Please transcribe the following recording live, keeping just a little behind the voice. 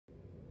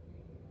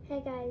Hey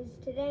guys,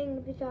 today I'm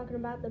going to be talking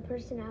about the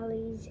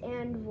personalities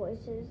and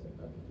voices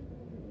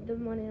of the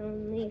one and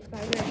only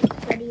Five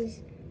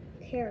Freddy's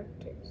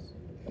characters.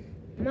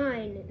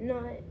 Mine,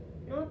 not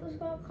the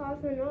Scott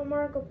Kaufman, not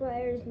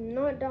Markiplier's,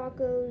 not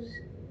Daco's,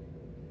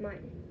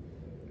 mine.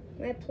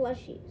 My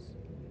plushies,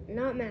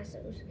 not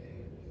Masso's,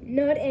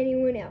 not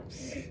anyone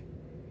else,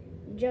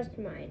 just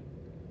mine.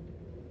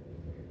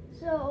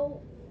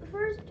 So,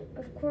 first,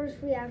 of course,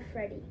 we have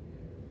Freddy.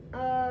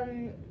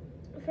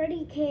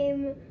 Freddy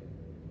came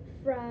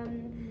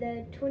from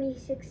the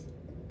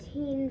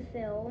 2016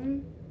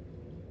 film,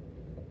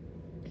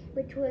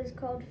 which was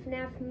called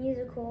FNAF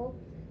Musical,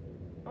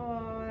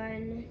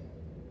 on,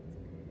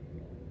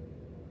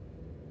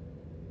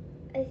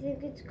 I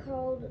think it's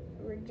called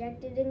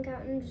Rejected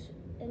Encounters,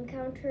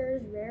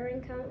 Rare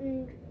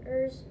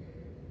Encounters,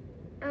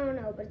 I don't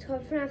know, but it's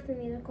called FNAF the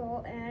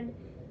Musical, and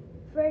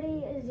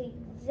Freddy is the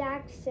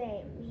exact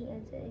same. He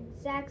has the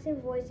exact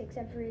same voice,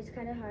 except for he's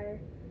kind of higher.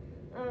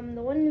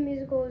 The one in the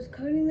musical is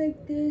kind of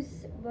like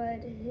this,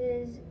 but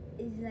his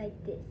is like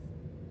this.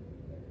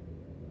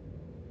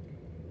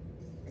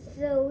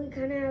 So we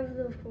kind of have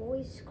the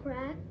voice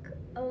crack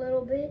a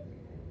little bit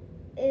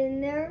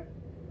in there.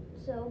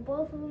 So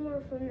both of them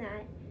are from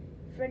that.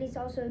 Freddy's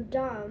also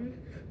dumb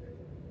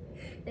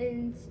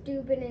and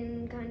stupid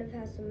and kind of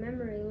has some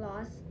memory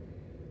loss,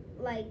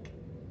 like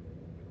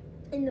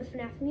in the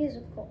FNAF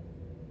musical.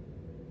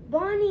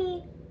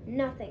 Bonnie,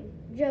 nothing.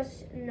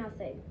 Just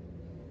nothing.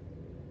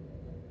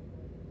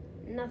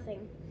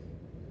 Nothing.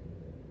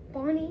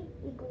 Bonnie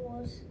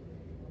equals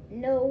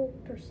no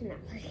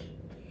personality.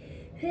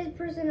 His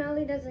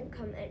personality doesn't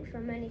come in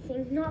from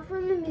anything. Not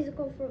from the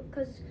musical,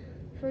 because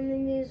from the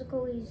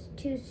musical he's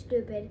too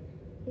stupid.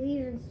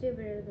 He's even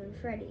stupider than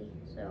Freddy,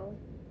 so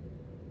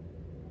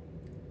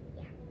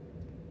yeah.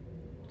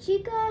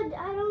 Chica,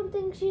 I don't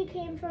think she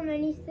came from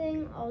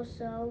anything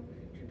also.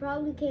 She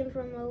probably came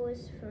from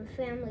Lois from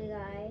Family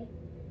Guy.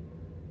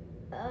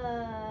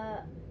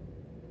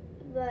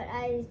 But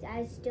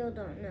I still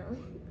don't know.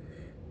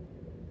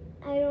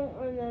 I don't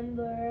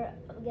remember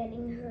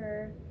getting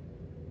her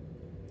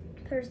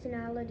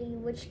personality,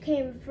 which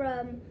came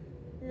from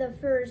the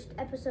first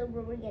episode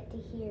where we get to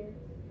hear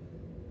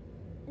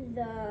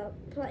the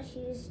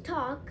plushies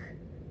talk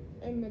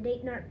in the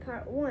Date Night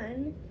Part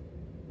 1.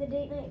 The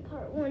Date Night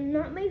Part 1,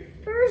 not my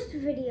first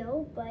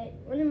video, but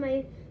one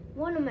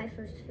of my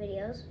first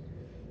videos.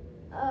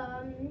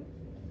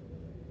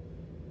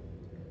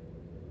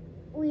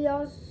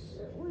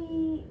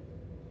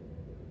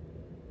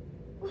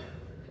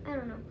 I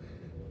don't know.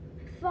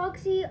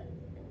 Foxy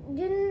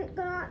did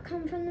not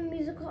come from the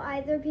musical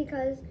either,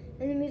 because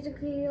in the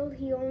musical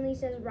he only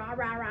says rah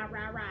rah rah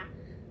rah rah.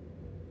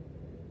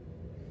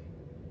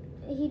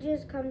 He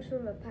just comes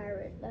from a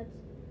pirate.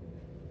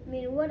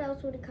 What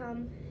else would it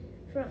come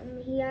from?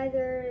 He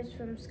either is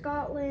from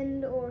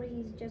Scotland or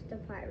he's just a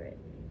pirate.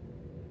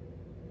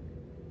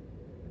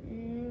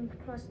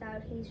 Crossed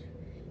out, he's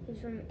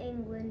from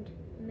England,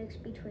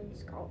 mixed between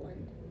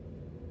Scotland.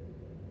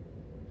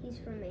 He's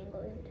from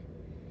England.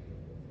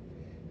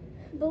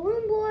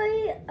 Balloon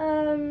Boy,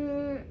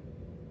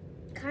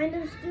 kind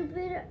of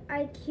stupid,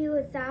 IQ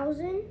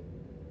 1,000.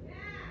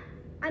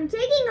 I'm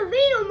taking a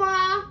video,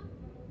 Ma!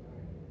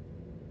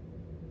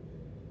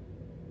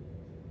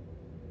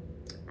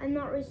 I'm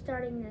not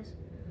restarting this.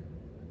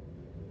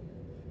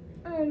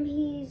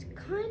 He's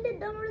kind of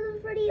dumber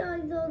than Freddy,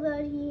 although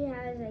that he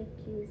has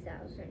IQ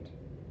 1,000.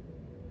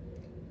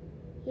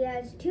 He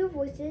has two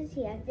voices.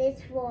 He has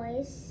this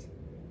voice.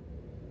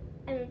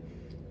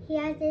 He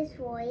has this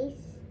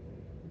voice,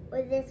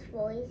 or this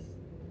voice,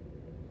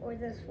 or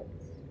this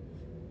voice.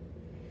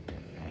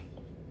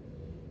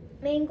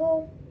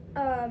 Mangle,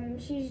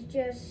 she's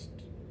just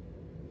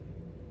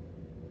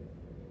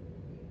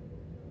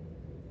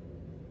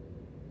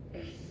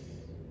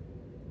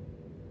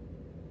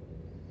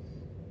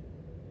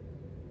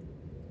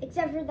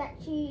except for that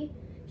she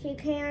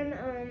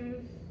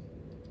can,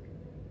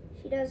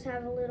 she does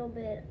have a little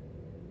bit,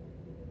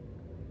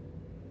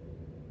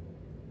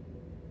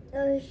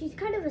 she's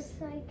kind of a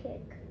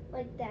psychic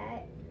like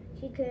that.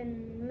 She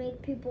can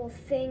make people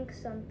think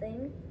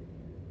something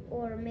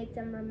or make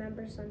them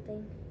remember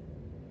something.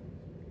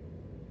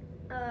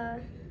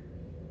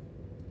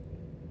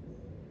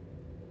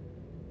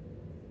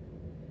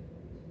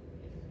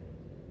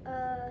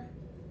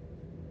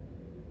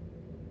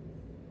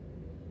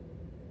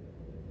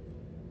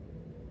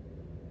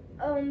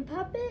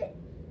 Puppet,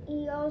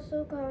 he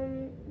also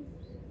comes,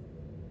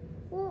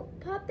 well,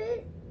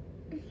 Puppet,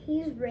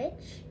 he's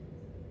rich,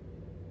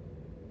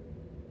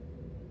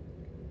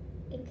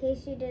 in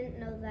case you didn't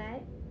know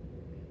that.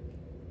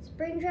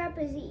 Springtrap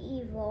is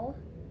evil.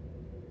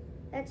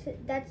 That's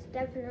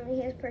definitely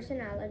his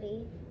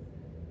personality.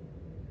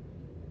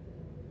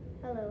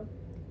 Hello.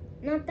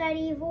 Not that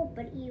evil,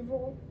 but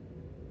evil.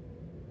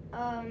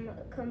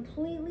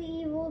 Completely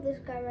evil, this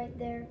guy right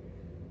there.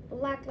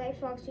 Blacklight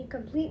Foxy,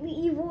 completely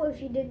evil.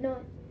 If you did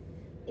not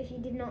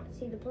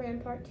see the plan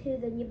part 2,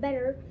 then you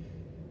better.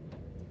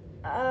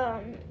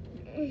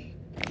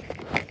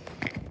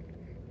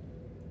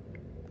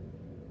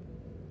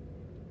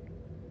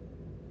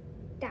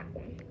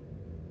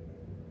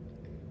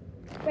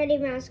 Freddy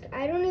mask.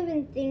 I don't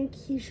even think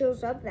he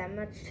shows up that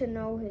much to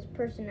know his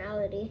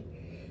personality.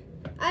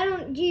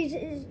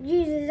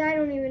 Jesus, I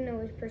don't even know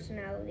his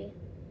personality.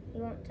 He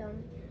won't tell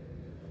me.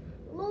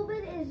 A little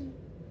bit is,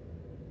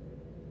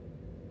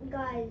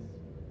 guys,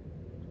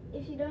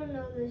 if you don't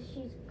know this,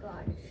 she's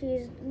God.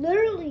 She's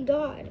literally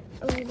God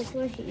of the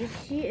plushies.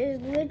 She is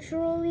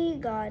literally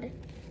God.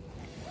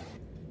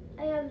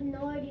 I have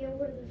no idea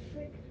where the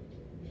frick.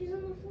 She's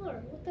on the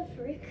floor. What the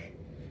frick?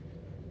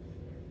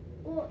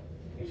 Well,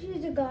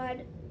 she's a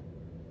God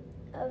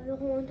of the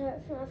whole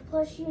entire FNAF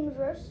plushie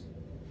universe.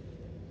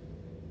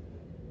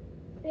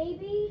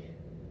 Baby,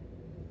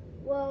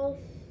 well,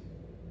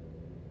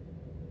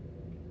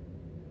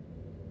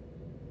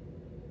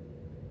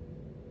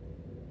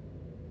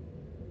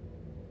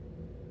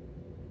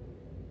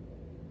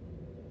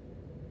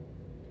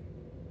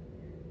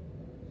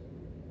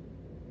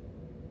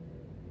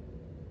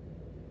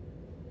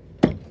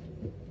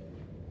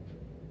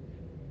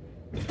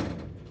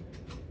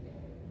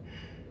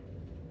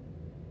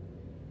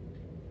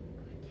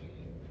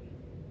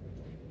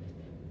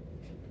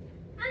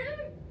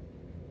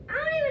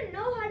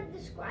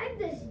 describe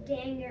this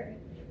danger.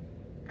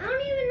 I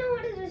don't even know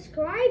how to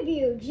describe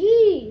you.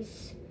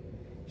 Jeez.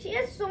 She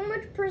has so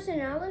much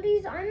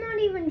personalities, I'm not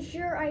even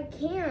sure I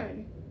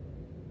can.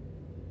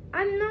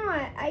 I'm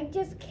not. I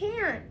just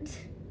can't.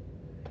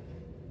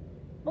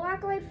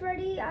 Blacklight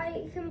Freddy,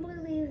 I can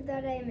believe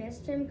that I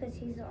missed him because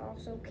he's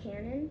also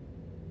canon.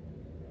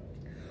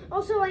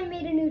 Also, I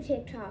made a new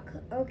TikTok.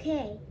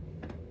 Okay.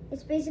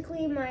 It's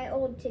basically my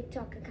old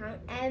TikTok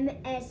account,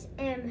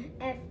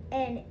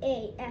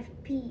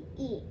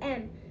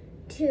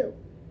 MSMFNAFPEM2.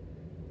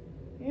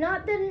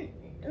 Not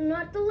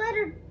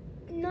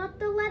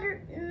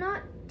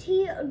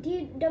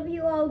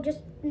TWO,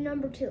 just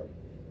number 2.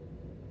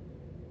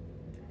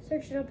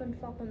 Search it up and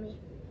follow me.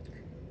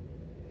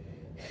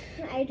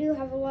 I do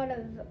have a lot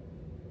of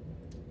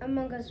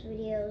Among Us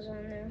videos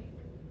on there,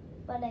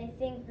 but I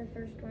think the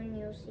first one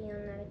you'll see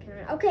on that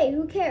account. Okay,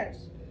 who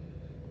cares?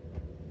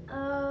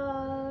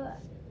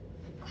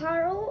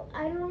 Carl,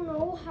 I don't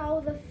know how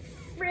the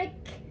frick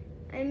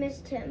I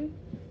missed him.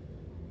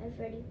 Hi,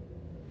 Freddy.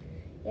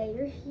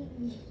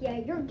 Yeah,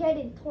 you're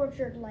getting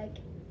tortured like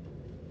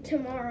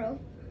tomorrow.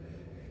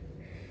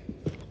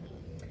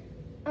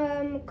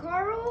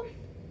 Carl.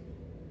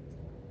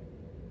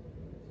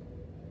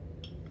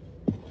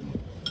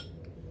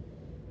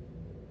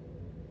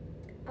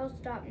 I'll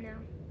stop now.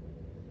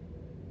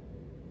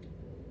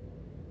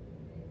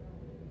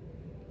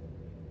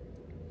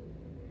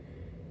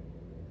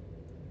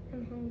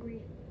 I'm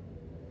hungry.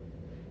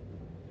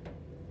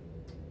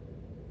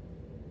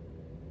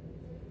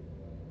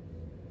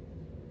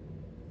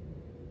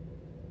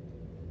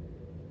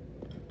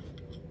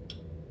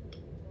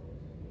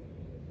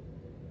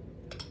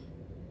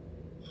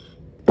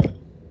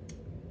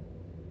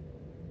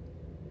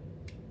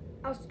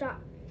 I'll stop.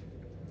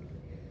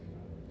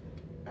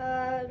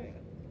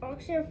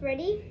 Officer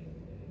Freddy,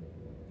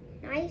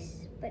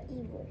 nice but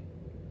evil.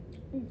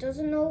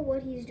 Doesn't know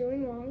what he's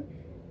doing wrong.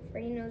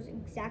 Freddy knows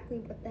exactly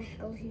what the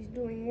hell he's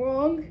doing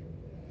wrong.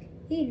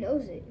 He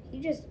knows it. He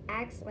just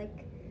acts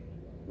like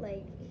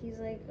he's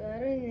like, I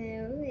don't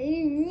know. I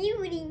don't know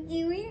what he's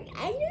doing.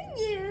 I don't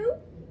know.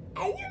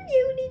 I don't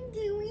know what I'm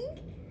doing.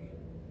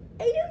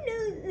 I don't know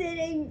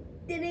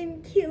that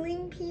I'm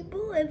killing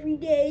people every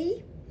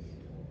day.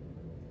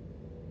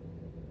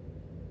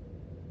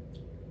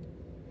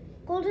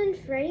 Golden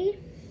Freddy,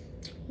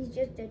 he's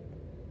just a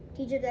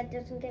teacher that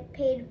doesn't get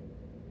paid.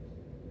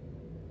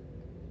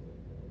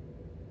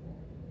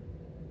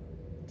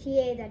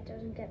 TA that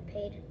doesn't get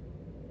paid.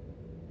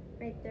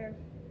 Right there.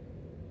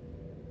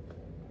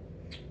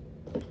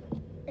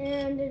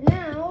 And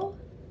now,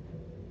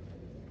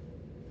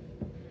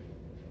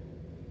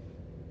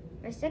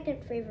 my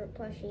second favorite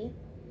plushie,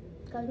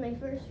 because my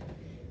first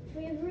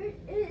favorite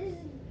is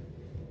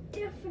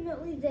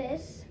definitely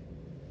this.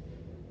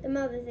 The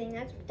mother thing,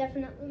 that's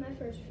definitely my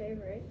first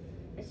favorite.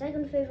 My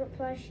second favorite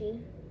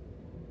plushie.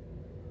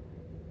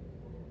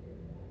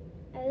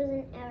 I was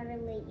an hour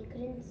late. You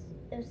couldn't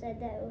have said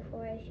that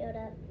before I showed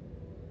up.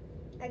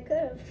 I could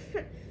have.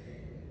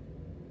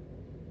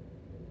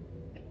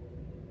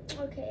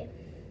 Okay.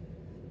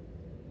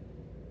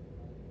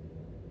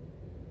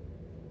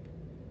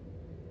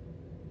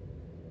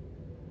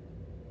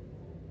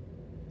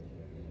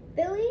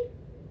 Billy,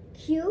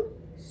 cute,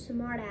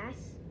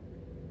 smartass.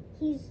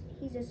 He's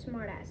a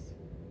smartass.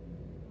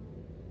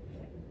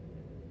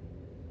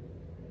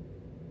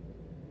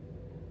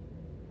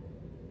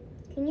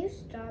 Can you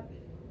stop?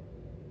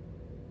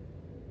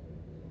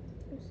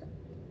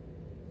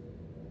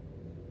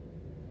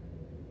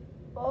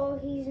 Oh,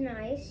 he's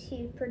nice.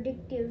 He's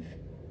predictive.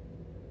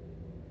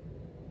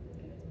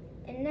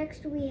 And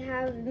next we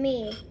have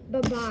me.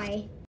 Bye-bye.